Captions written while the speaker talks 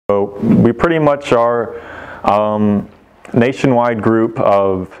So we pretty much are nationwide group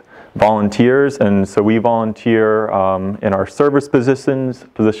of volunteers, and so we volunteer in our service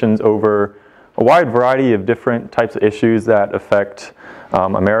positions over a wide variety of different types of issues that affect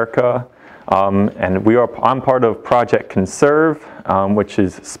America. And I'm part of Project Conserve, which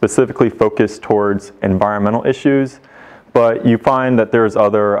is specifically focused towards environmental issues, but you find that there's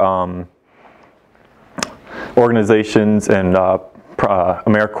other organizations and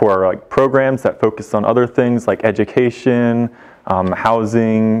AmeriCorps programs that focus on other things like education,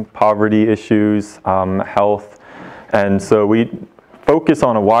 housing, poverty issues, health. And so we focus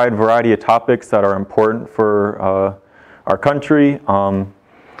on a wide variety of topics that are important for our country.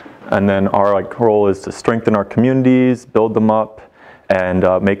 And then our role is to strengthen our communities, build them up, and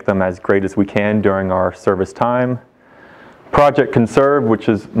make them as great as we can during our service time. Project Conserve, which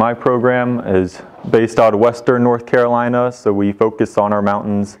is my program, is based out of Western North Carolina, so we focus on our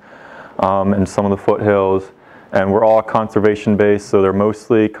mountains and some of the foothills, and we're all conservation based, so they're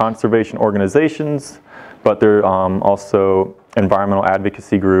mostly conservation organizations, but they're also environmental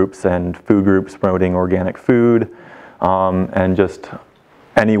advocacy groups and food groups promoting organic food, and just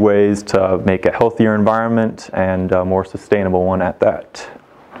any ways to make a healthier environment and a more sustainable one at that.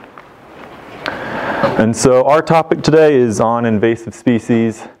 And so our topic today is on invasive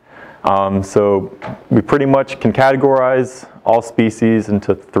species. So we pretty much can categorize all species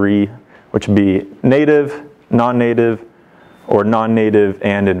into three, which would be native, non-native, or non-native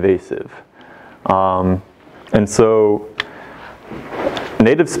and invasive. And so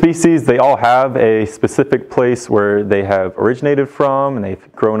native species, they all have a specific place where they have originated from, and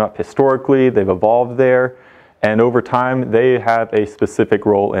they've grown up historically, they've evolved there, and over time they have a specific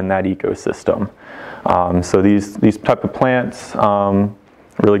role in that ecosystem. So these type of plants are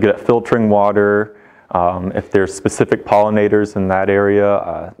really good at filtering water. If there's specific pollinators in that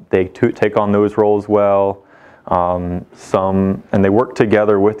area, they take on those roles well. And they work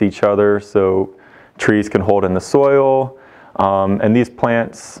together with each other, so trees can hold in the soil. And these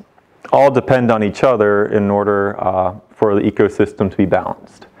plants all depend on each other in order for the ecosystem to be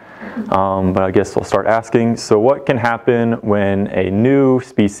balanced. But I guess we'll start asking, so what can happen when a new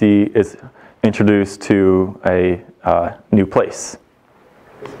species is introduced to a new place?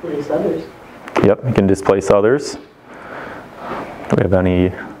 Displace others. Yep, it can displace others. Do we have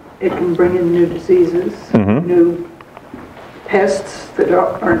any? It can bring in new diseases, new pests that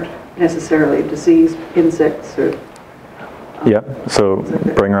aren't necessarily disease, insects or... Yep, so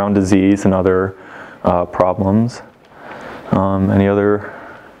bring around disease and other problems. Any other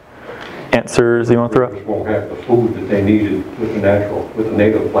answers you want to throw? Won't have the food that they needed with the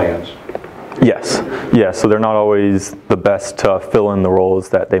native plants. Yes, yes. So they're not always the best to fill in the roles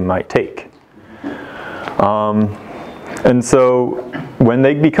that they might take. And so when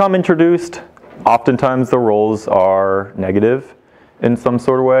they become introduced, oftentimes the roles are negative in some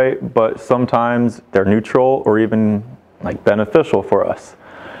sort of way, but sometimes they're neutral or even like beneficial for us.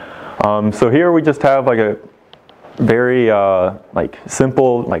 So here we just have like a very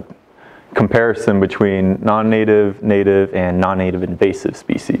simple comparison between non-native, native, and non-native invasive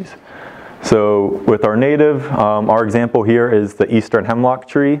species. So with our native, our example here is the eastern hemlock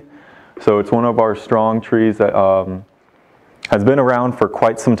tree. So it's one of our strong trees that has been around for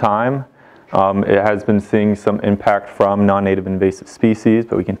quite some time. It has been seeing some impact from non-native invasive species,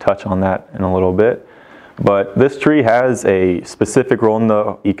 but we can touch on that in a little bit. But this tree has a specific role in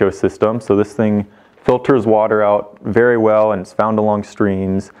the ecosystem. So this thing filters water out very well, and it's found along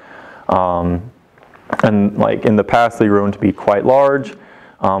streams. And like in the past, they've grown to be quite large.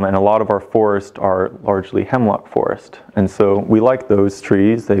 And a lot of our forests are largely hemlock forest. And so we like those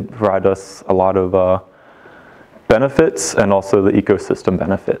trees. They provide us a lot of benefits and also the ecosystem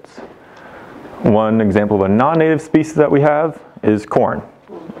benefits. One example of a non-native species that we have is corn.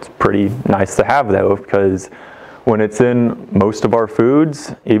 It's pretty nice to have though, because when it's in most of our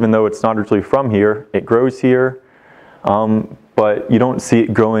foods, even though it's not originally from here, it grows here. But you don't see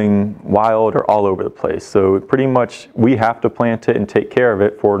it growing wild or all over the place. So pretty much we have to plant it and take care of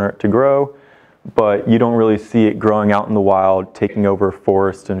it for it to grow, but you don't really see it growing out in the wild, taking over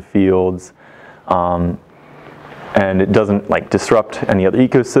forests and fields. And it doesn't disrupt any other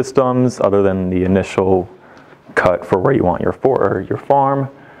ecosystems other than the initial cut for where you want your farm.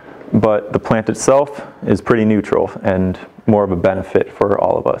 But the plant itself is pretty neutral and more of a benefit for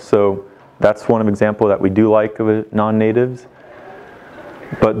all of us. So that's one example that we do like of non-natives.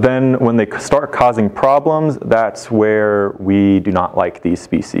 But then when they start causing problems, that's where we do not like these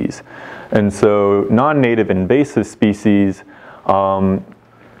species. And so non-native invasive species,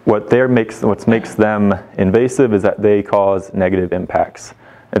 what makes them invasive is that they cause negative impacts.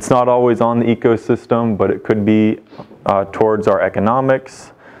 It's not always on the ecosystem, but it could be towards our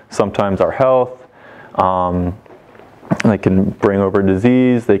economics, sometimes our health. They can bring over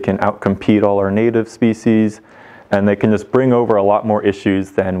disease, they can outcompete all our native species, and they can just bring over a lot more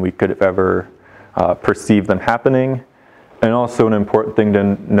issues than we could have ever perceived them happening. And also an important thing to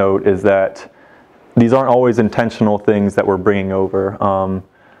note is that these aren't always intentional things that we're bringing over.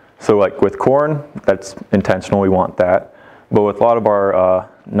 So like with corn, that's intentional, we want that. But with a lot of our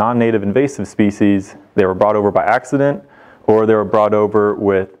non-native invasive species, they were brought over by accident, or they were brought over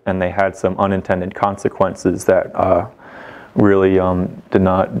with, and they had some unintended consequences that really did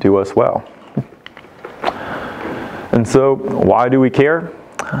not do us well. And so why do we care?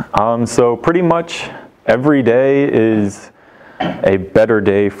 So pretty much every day is a better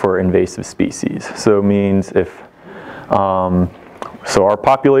day for invasive species. So it means if, so our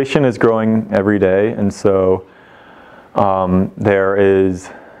population is growing every day, and so there is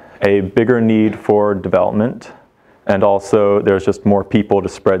a bigger need for development, and also there's just more people to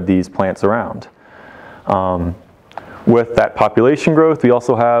spread these plants around. With that population growth, we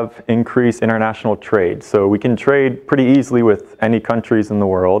also have increased international trade. So we can trade pretty easily with any countries in the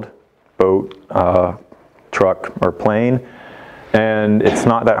world, boat, truck, or plane. And it's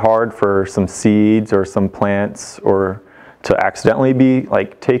not that hard for some seeds or some plants or to accidentally be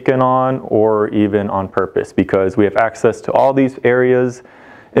like taken on or even on purpose, because we have access to all these areas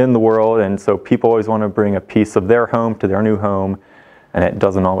in the world, and so people always want to bring a piece of their home to their new home, and it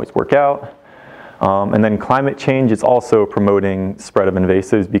doesn't always work out. And then climate change is also promoting spread of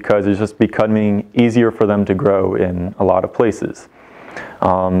invasives because it's just becoming easier for them to grow in a lot of places.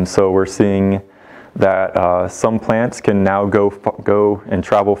 So we're seeing that some plants can now go and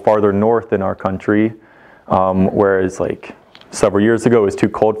travel farther north in our country, whereas like several years ago it was too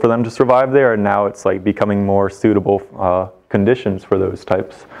cold for them to survive there, and now it's like becoming more suitable conditions for those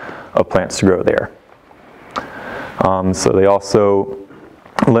types of plants to grow there. So they also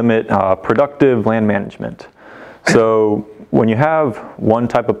limit productive land management. So when you have one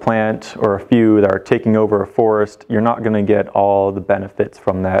type of plant or a few that are taking over a forest, you're not going to get all the benefits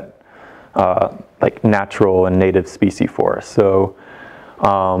from that like natural and native species forest. So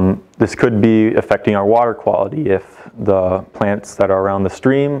this could be affecting our water quality if the plants that are around the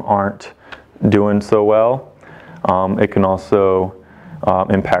stream aren't doing so well. It can also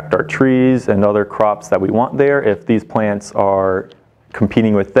impact our trees and other crops that we want there if these plants are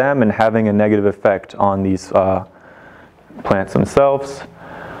competing with them and having a negative effect on these plants themselves.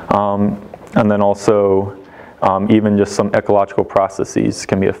 And then also even just some ecological processes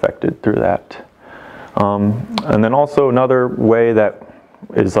can be affected through that. And then also another way that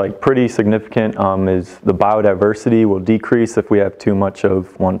is like pretty significant is the biodiversity will decrease if we have too much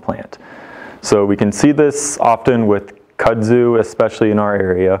of one plant. So we can see this often with kudzu, especially in our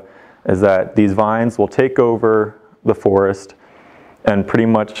area, is that these vines will take over the forest and pretty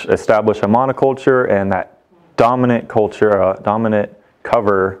much establish a monoculture and that dominant culture, dominant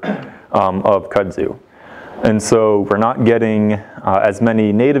cover of kudzu. And so we're not getting as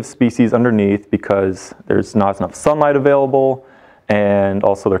many native species underneath because there's not enough sunlight available, and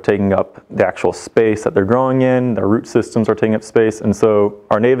also they're taking up the actual space that they're growing in, their root systems are taking up space, and so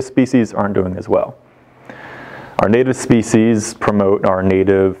our native species aren't doing as well. Our native species promote our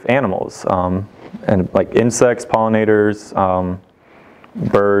native animals, and like insects, pollinators,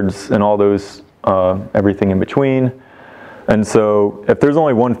 birds, and all those, everything in between. And so if there's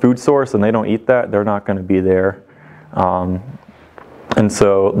only one food source and they don't eat that, they're not going to be there. And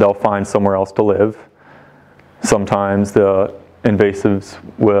so they'll find somewhere else to live. Sometimes the invasives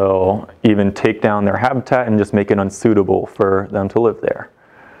will even take down their habitat and just make it unsuitable for them to live there.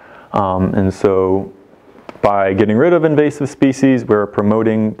 And so by getting rid of invasive species, we're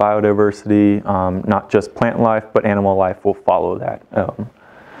promoting biodiversity. Not just plant life, but animal life will follow that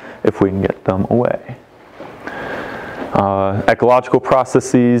if we can get them away. Ecological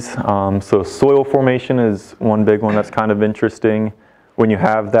processes, so soil formation is one big one that's kind of interesting. When you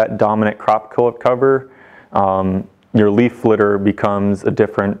have that dominant crop cover, your leaf litter becomes a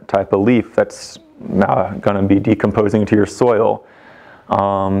different type of leaf that's going to be decomposing into your soil.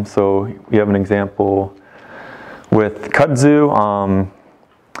 So we have an example with kudzu.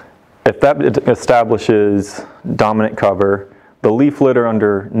 If that establishes dominant cover, the leaf litter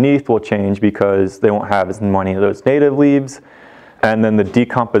underneath will change because they won't have as many of those native leaves. And then the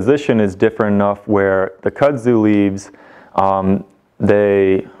decomposition is different enough where the kudzu leaves,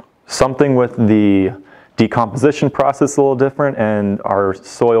 something with the decomposition process is a little different, and our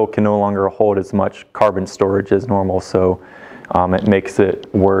soil can no longer hold as much carbon storage as normal. So it makes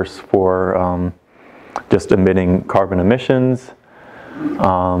it worse for just emitting carbon emissions.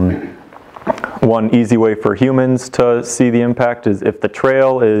 One easy way for humans to see the impact is if the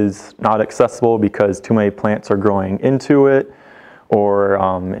trail is not accessible because too many plants are growing into it, or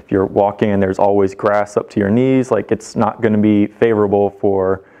if you're walking and there's always grass up to your knees, like it's not going to be favorable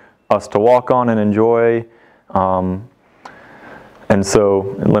for us to walk on and enjoy. And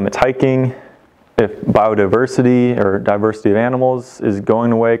so it limits hiking. If biodiversity or diversity of animals is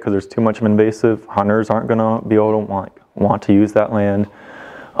going away because there's too much of invasive, hunters aren't going to be able to want to use that land.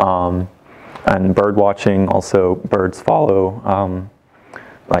 And bird watching, also birds follow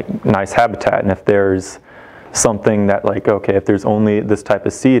like nice habitat, and if there's something that like, okay, if there's only this type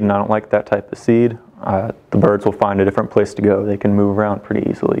of seed and I don't like that type of seed, the birds will find a different place to go. They can move around pretty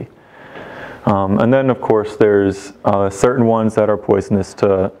easily. And then of course there's certain ones that are poisonous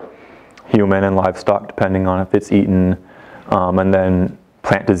to human and livestock depending on if it's eaten, and then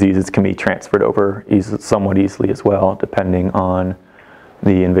plant diseases can be transferred over somewhat easily as well depending on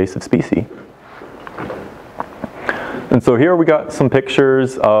the invasive species. And so here we got some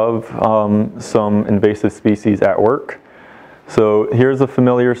pictures of some invasive species at work. So here's a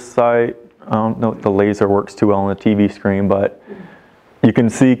familiar site. I don't know if the laser works too well on the TV screen, but you can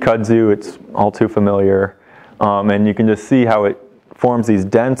see kudzu. It's all too familiar. And you can just see how it forms these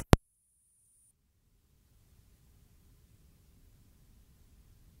dense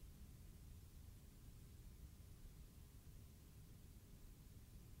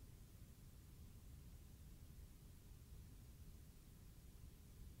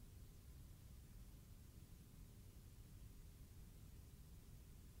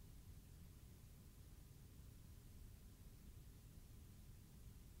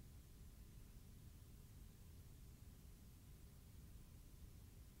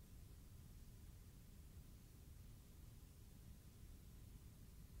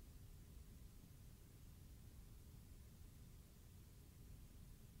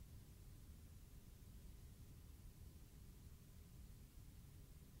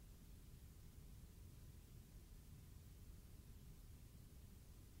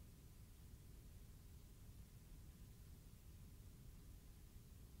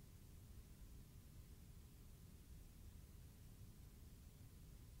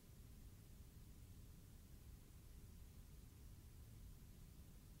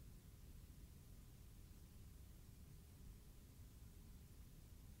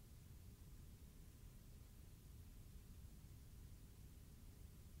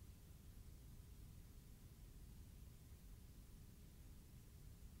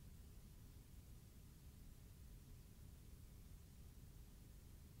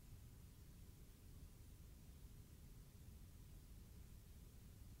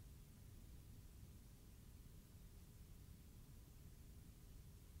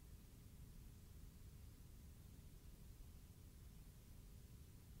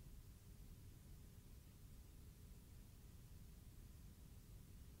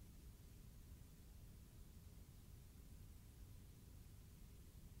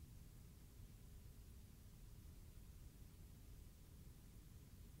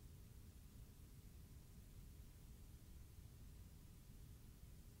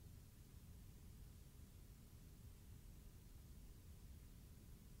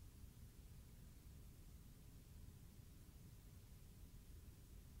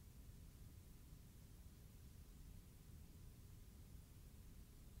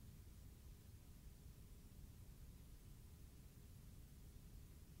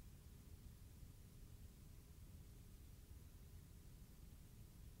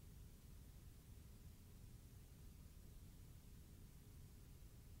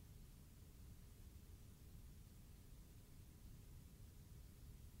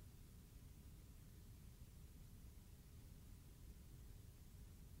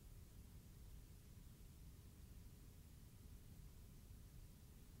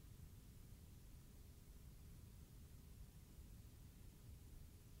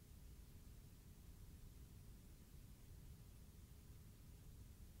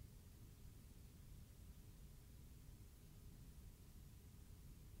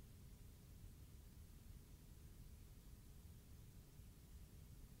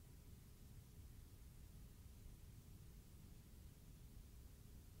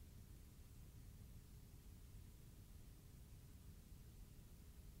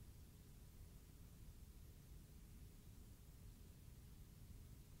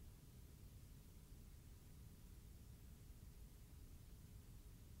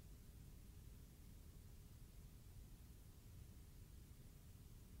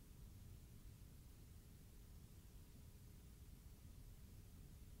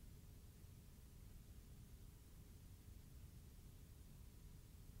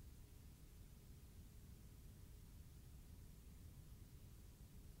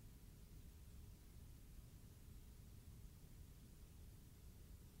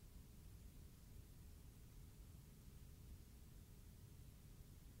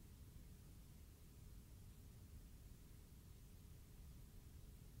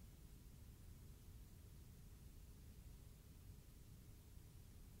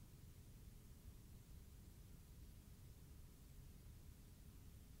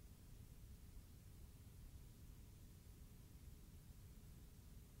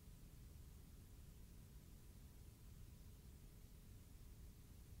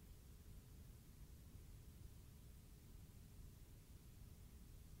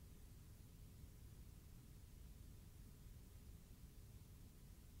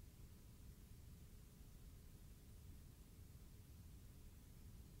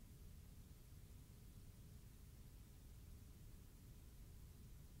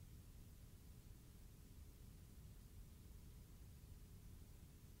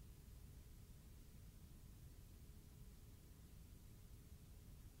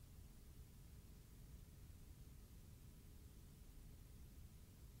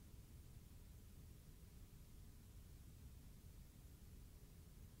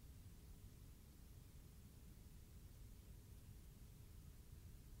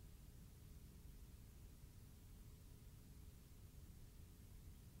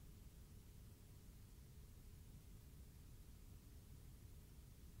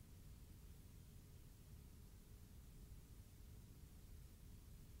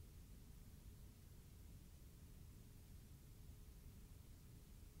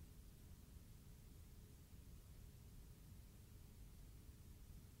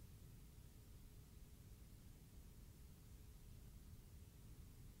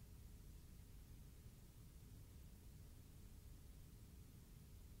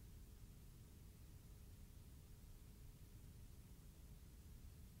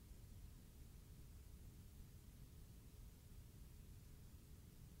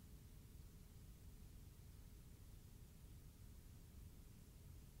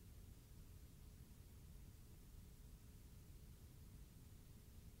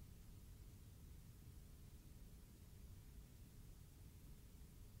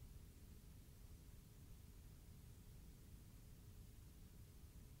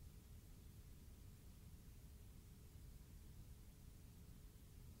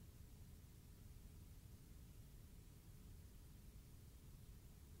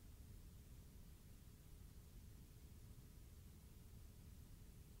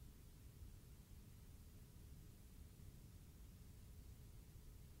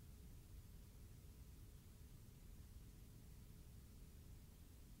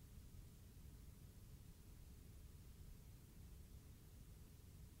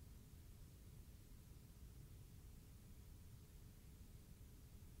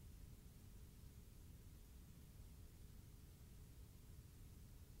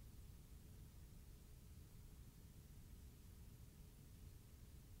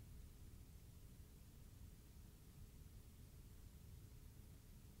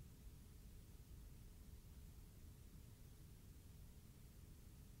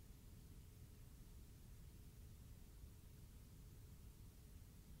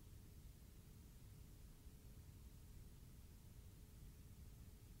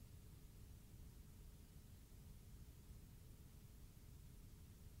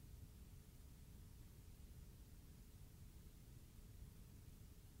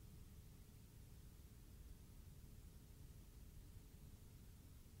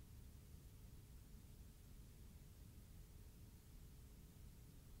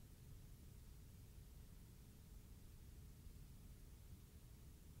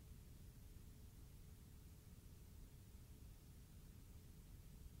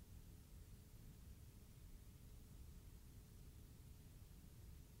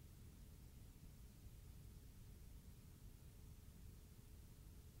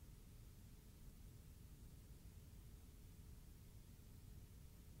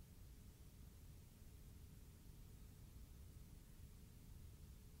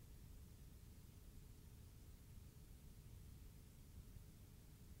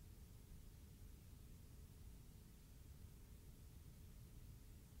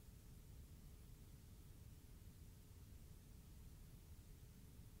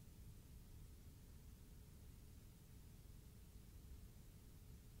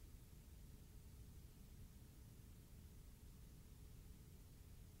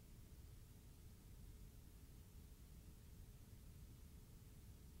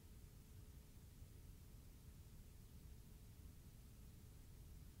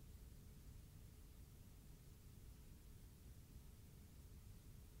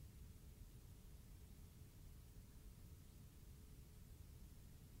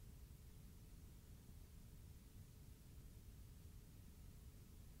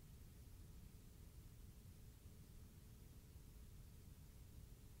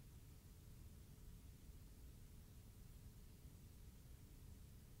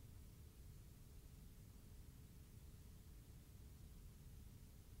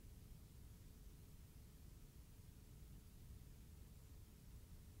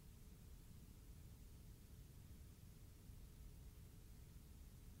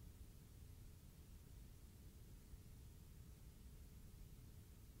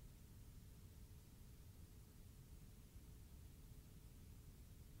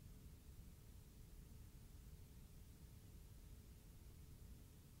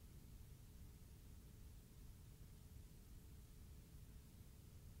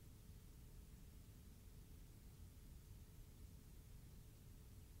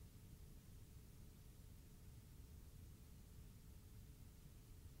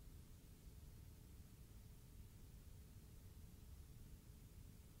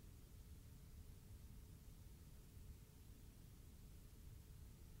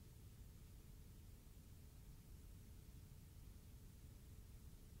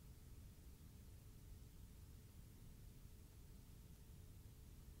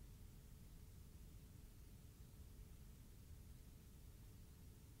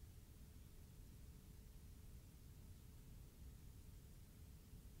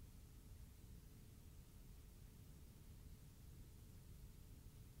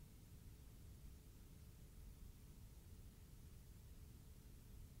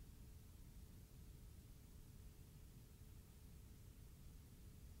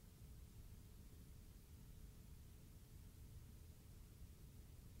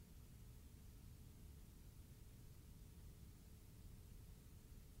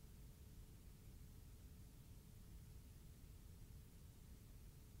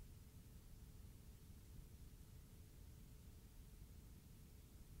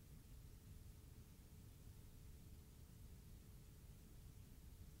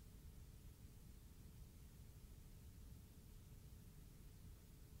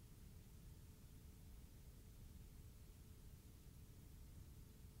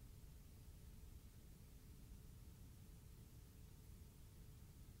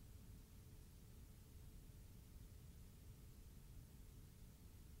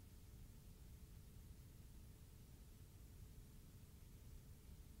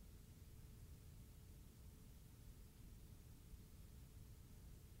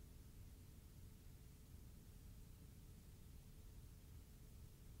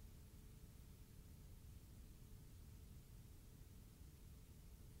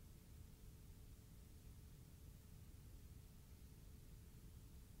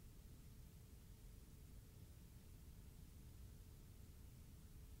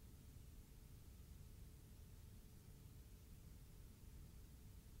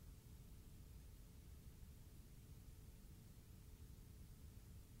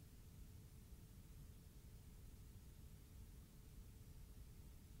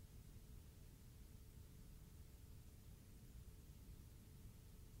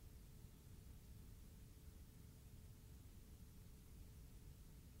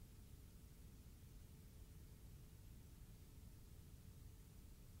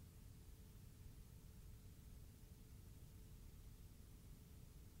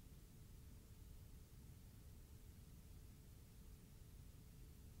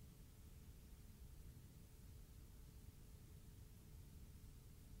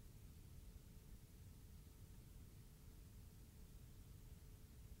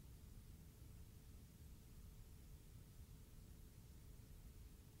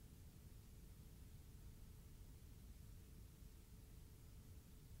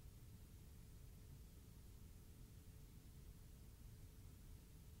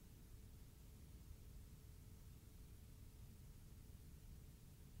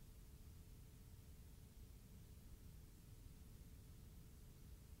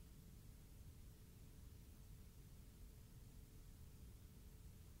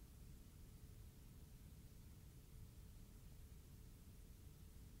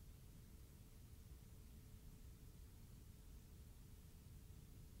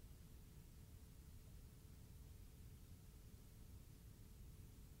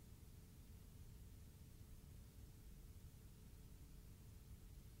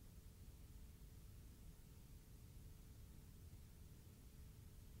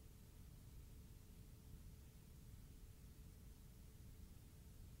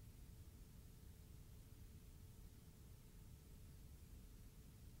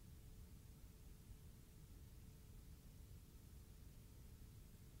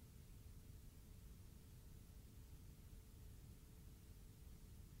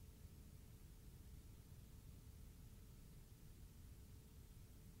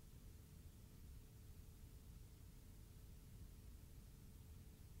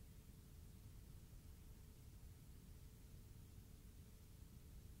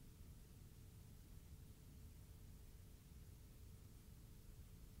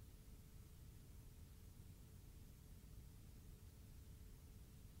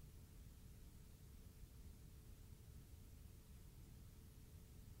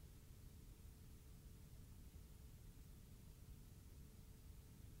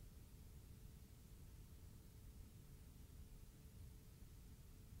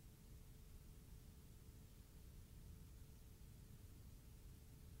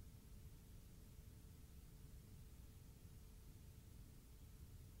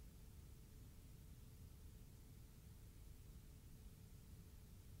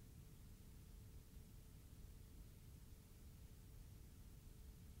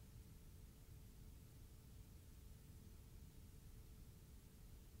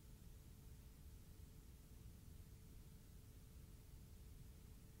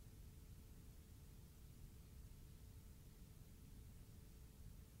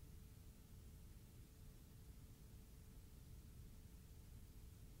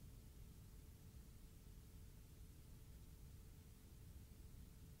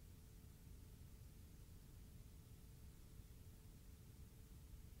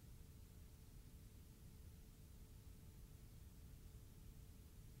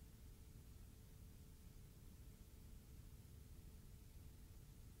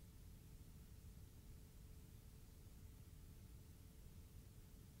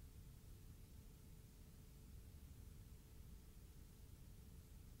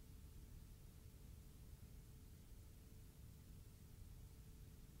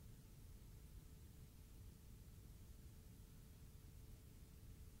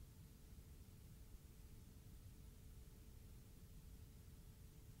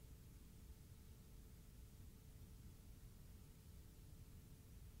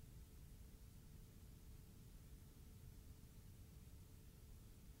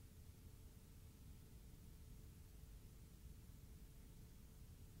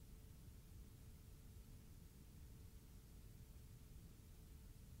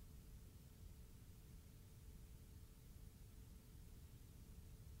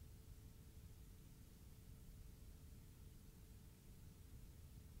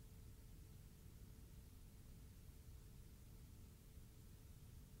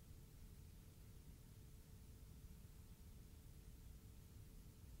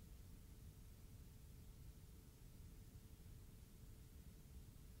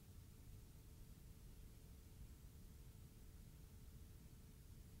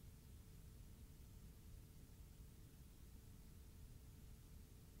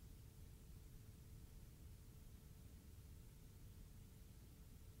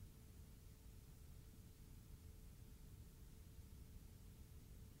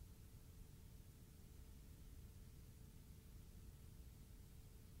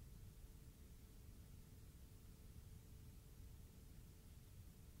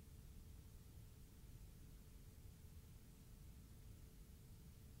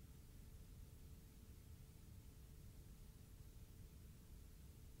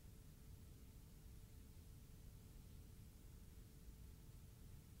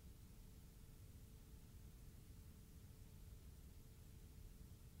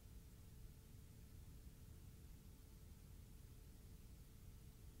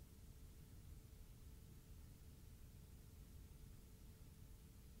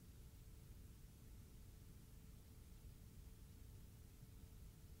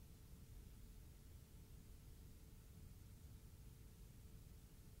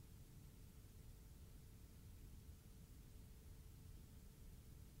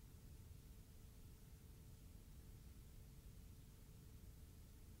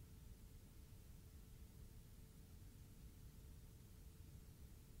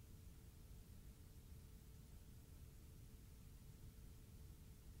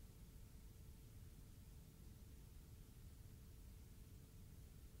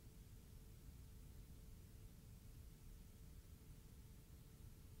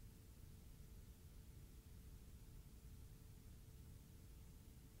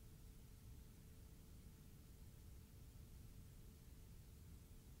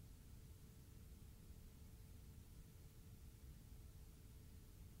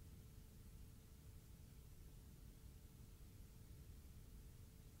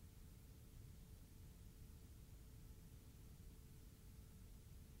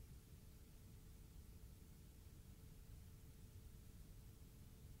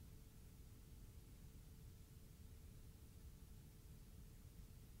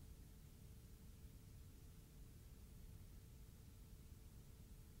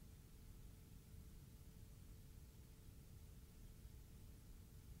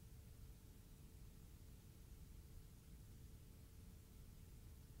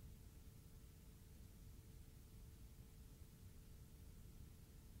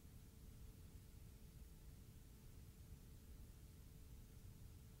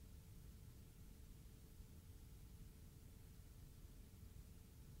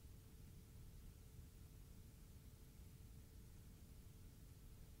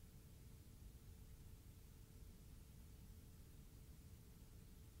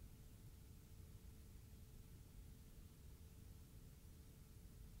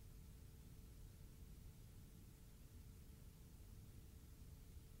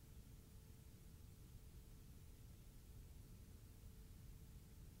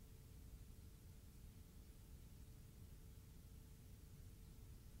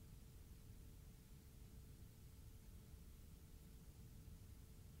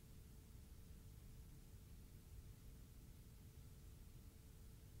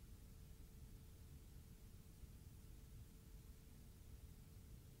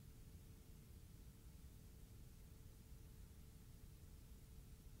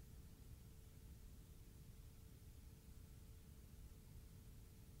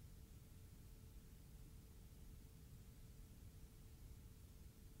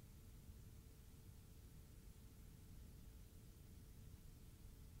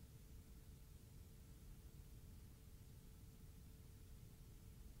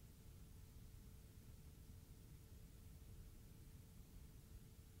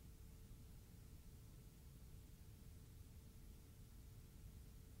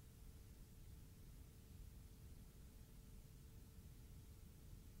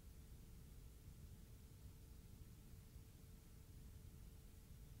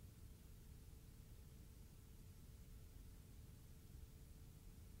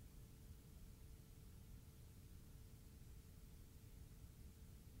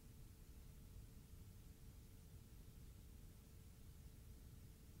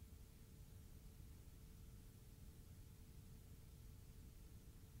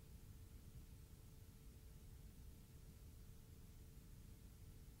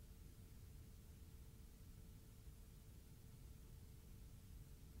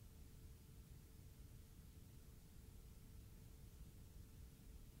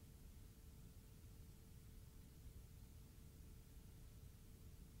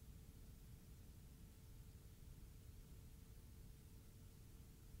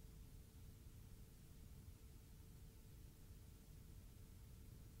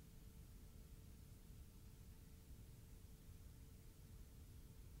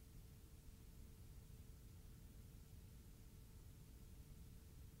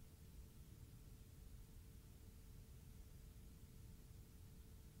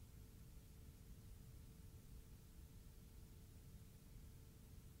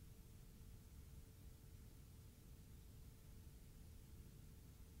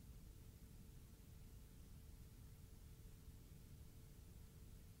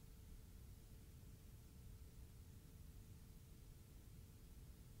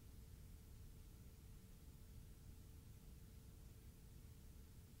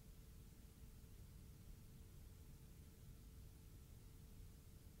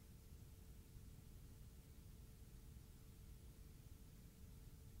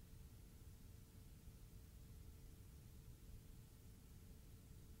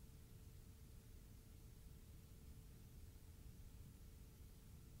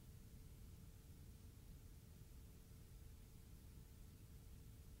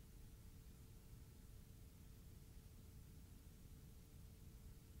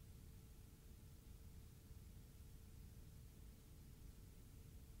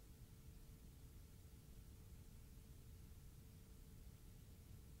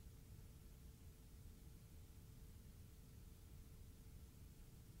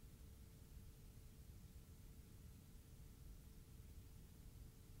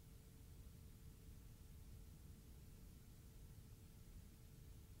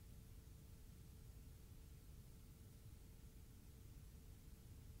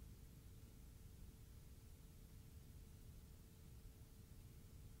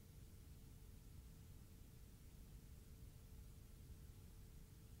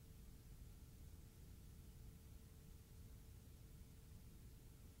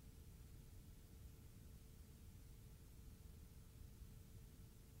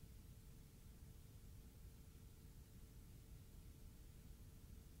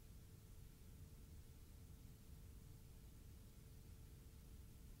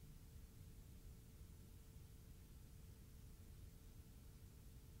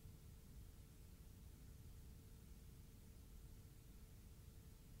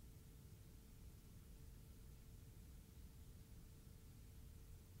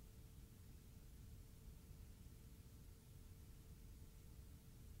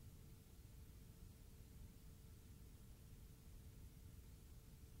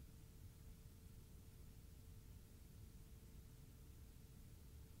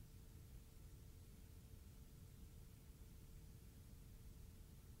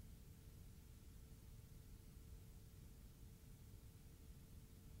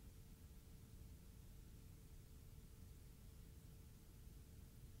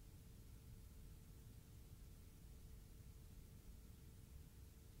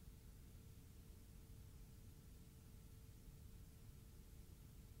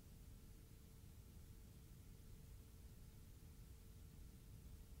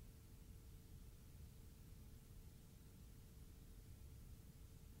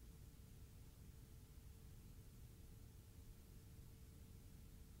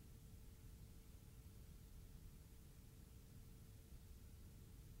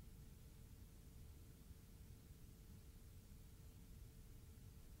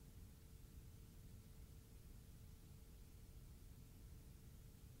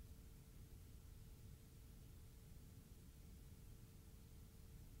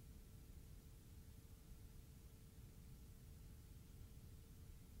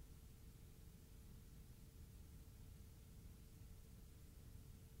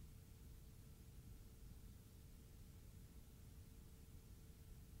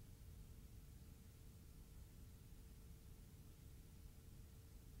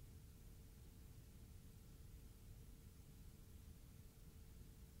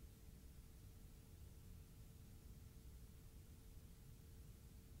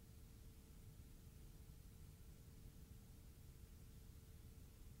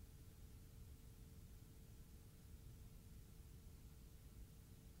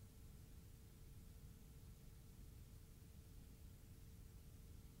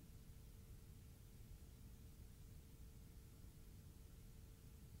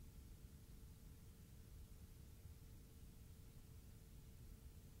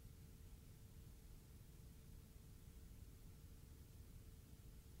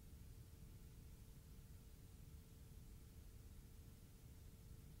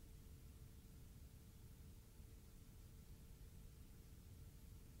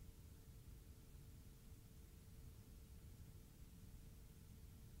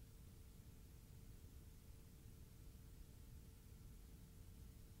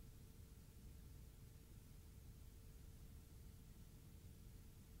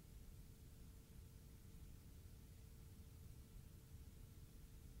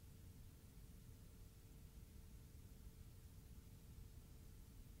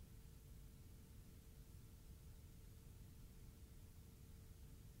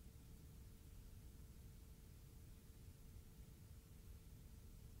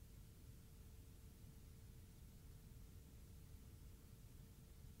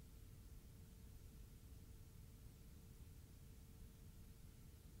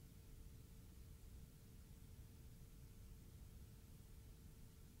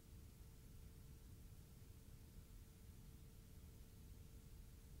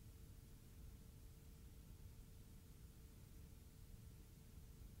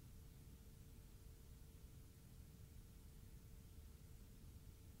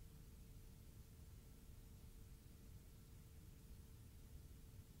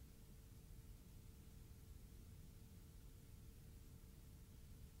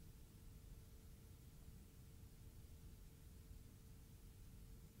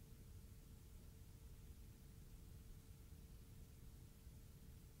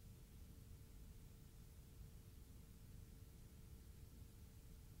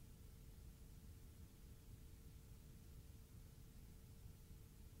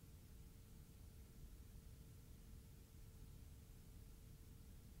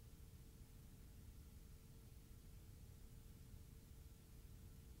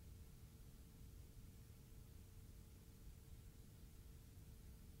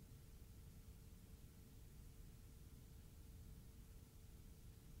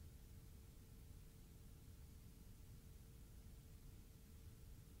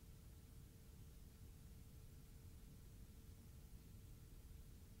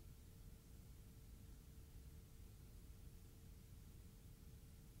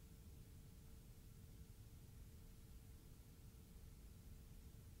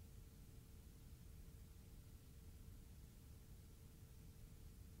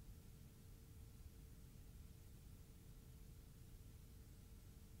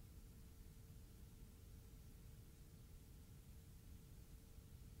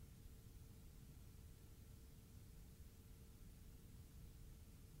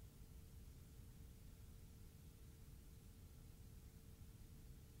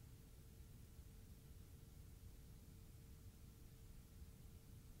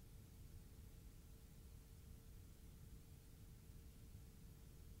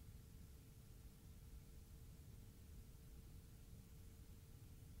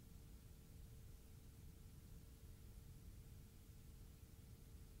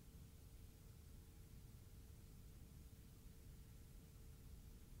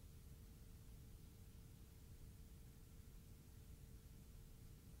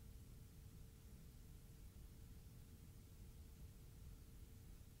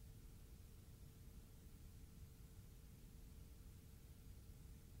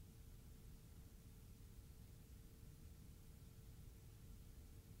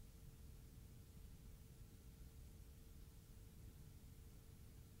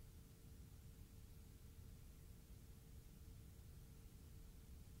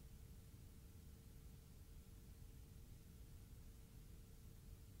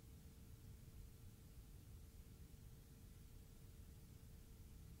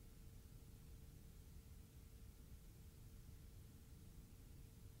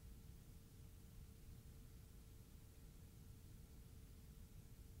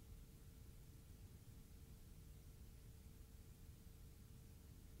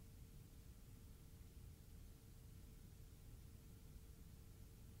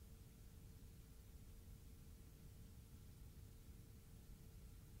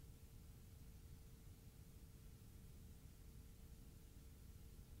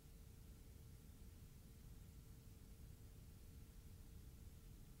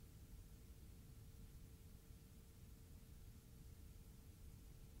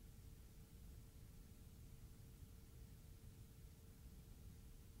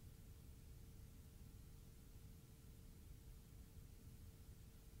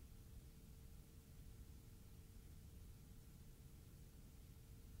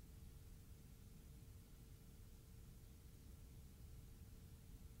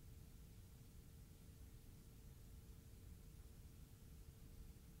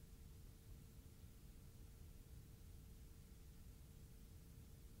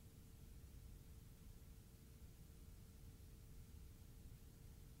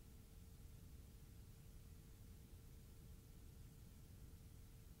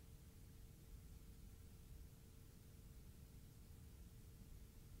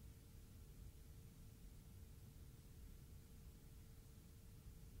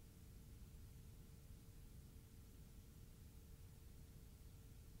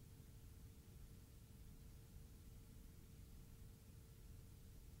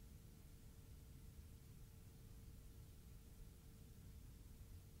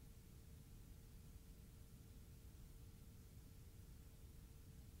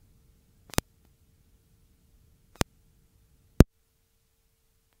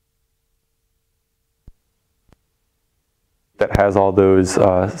that has all those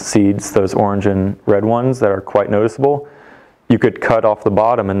seeds, those orange and red ones that are quite noticeable, you could cut off the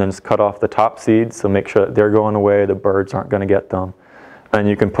bottom and then just cut off the top seeds, so make sure that they're going away, the birds aren't going to get them. And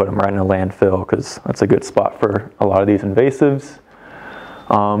you can put them right in a landfill because that's a good spot for a lot of these invasives.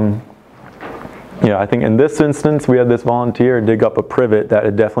 Yeah, I think in this instance we had this volunteer dig up a privet that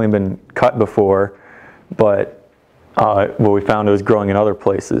had definitely been cut before, but well, we found it was growing in other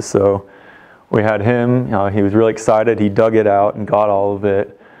places. So we had him, he was really excited, he dug it out and got all of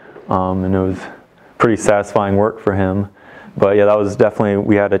it, and it was pretty satisfying work for him. But yeah, that was definitely,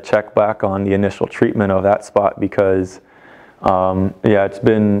 we had to check back on the initial treatment of that spot because yeah, it's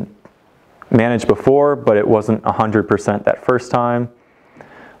been managed before, but it wasn't 100% that first time.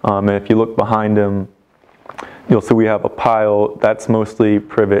 And if you look behind him, you'll see we have a pile that's mostly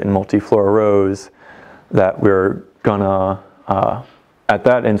privet and multiflora rose that we're gonna, at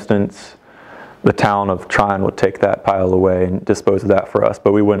that instance, the town of Tryon would take that pile away and dispose of that for us,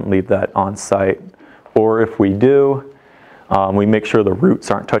 but we wouldn't leave that on site. Or if we do, we make sure the roots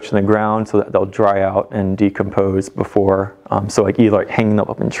aren't touching the ground so that they'll dry out and decompose before, so like either like hanging them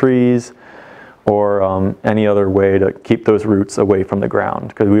up in trees or any other way to keep those roots away from the ground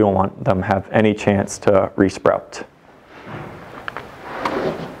because we don't want them to have any chance to resprout.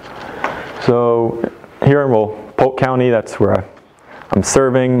 So here in Polk County, that's where I'm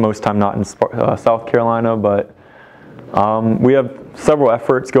serving, most time not in South Carolina, but we have several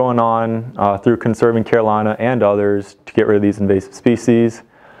efforts going on through Conserving Carolina and others to get rid of these invasive species.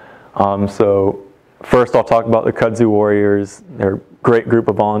 So first I'll talk about the Kudzu warriors. They're a great group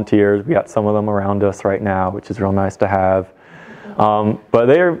of volunteers. We got some of them around us right now, which is real nice to have. But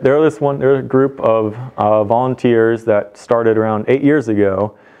they're a group of volunteers that started around 8 years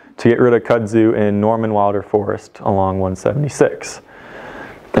ago to get rid of Kudzu in Norman Wilder Forest along 176.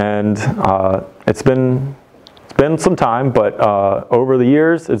 And it's been some time, but over the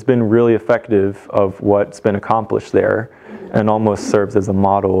years it's been really effective of what's been accomplished there and almost serves as a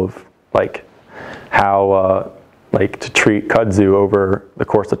model of like how like to treat Kudzu over the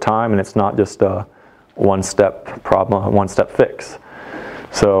course of time, and it's not just a one-step problem, a one-step fix.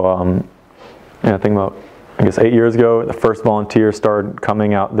 So yeah, think about, I guess 8 years ago, the first volunteers started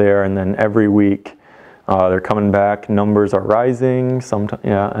coming out there, and then every week they're coming back. Numbers are rising.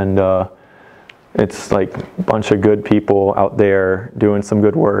 Yeah, and it's like a bunch of good people out there doing some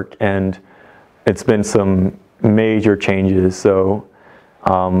good work, and it's been some major changes. So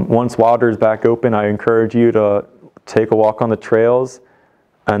once Wilder's back open, I encourage you to take a walk on the trails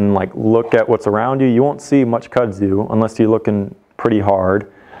and like look at what's around you. You won't see much Kudzu unless you're looking pretty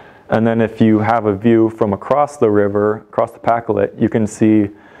hard. And then if you have a view from across the river, across the Pacolet, you can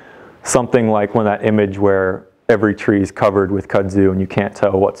see something like one of that image where every tree is covered with Kudzu and you can't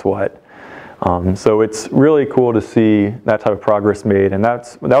tell what's what. So it's really cool to see that type of progress made, and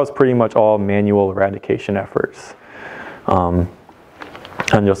that was pretty much all manual eradication efforts. And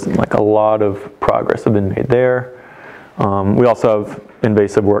just like a lot of progress have been made there. We also have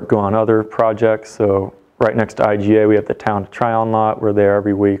invasive work going on other projects. So right next to IGA, we have the town of Tryon lot. We're there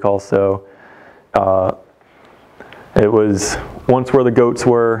every week also. It was once where the goats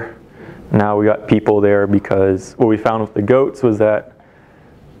were. Now we got people there because what we found with the goats was that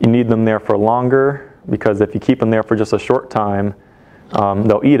you need them there for longer, because if you keep them there for just a short time,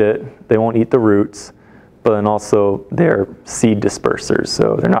 they'll eat it. They won't eat the roots, but then also they're seed dispersers.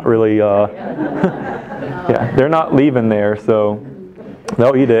 So they're not really, yeah, they're not leaving there. So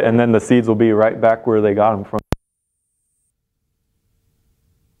they'll eat it, and then the seeds will be right back where they got them from.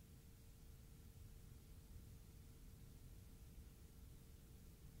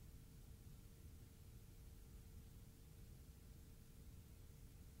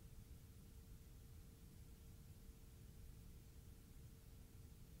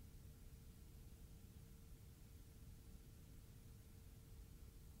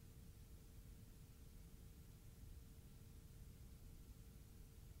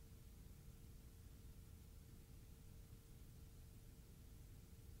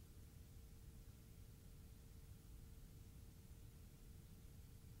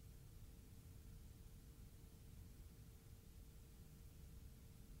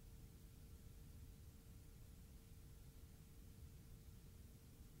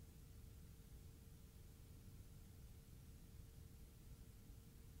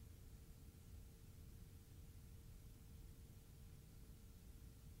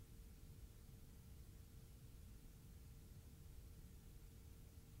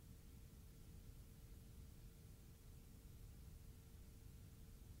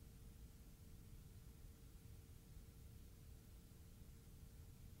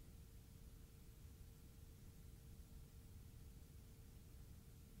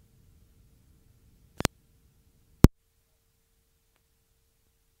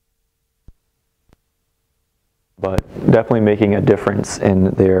 but definitely making a difference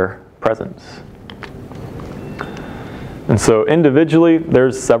in their presence. And so individually,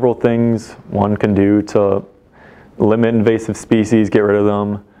 there's several things one can do to limit invasive species, get rid of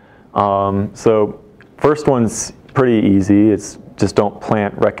them. So first one's pretty easy. It's just don't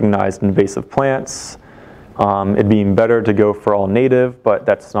plant recognized invasive plants. It'd be better to go for all native, but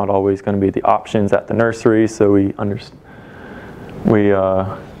that's not always going to be the options at the nursery. So we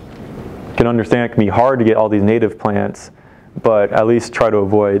can understand it can be hard to get all these native plants, but at least try to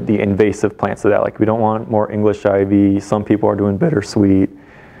avoid the invasive plants of that. Like we don't want more English ivy. Some people are doing bittersweet.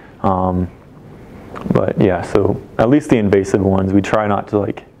 But yeah, so at least the invasive ones, we try not to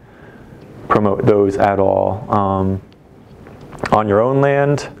like promote those at all. On your own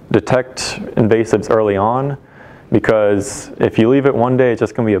land, detect invasives early on, because if you leave it one day, it's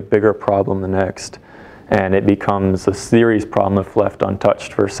just going to be a bigger problem the next. And it becomes a serious problem if left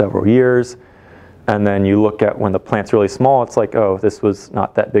untouched for several years. And then you look at when the plant's really small, it's like, oh, this was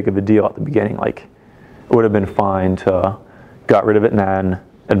not that big of a deal at the beginning. Like, it would have been fine to got rid of it then.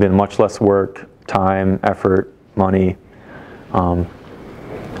 It'd been much less work, time, effort, money.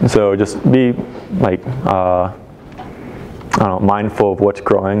 So just be like, I don't know, mindful of what's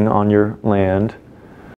growing on your land.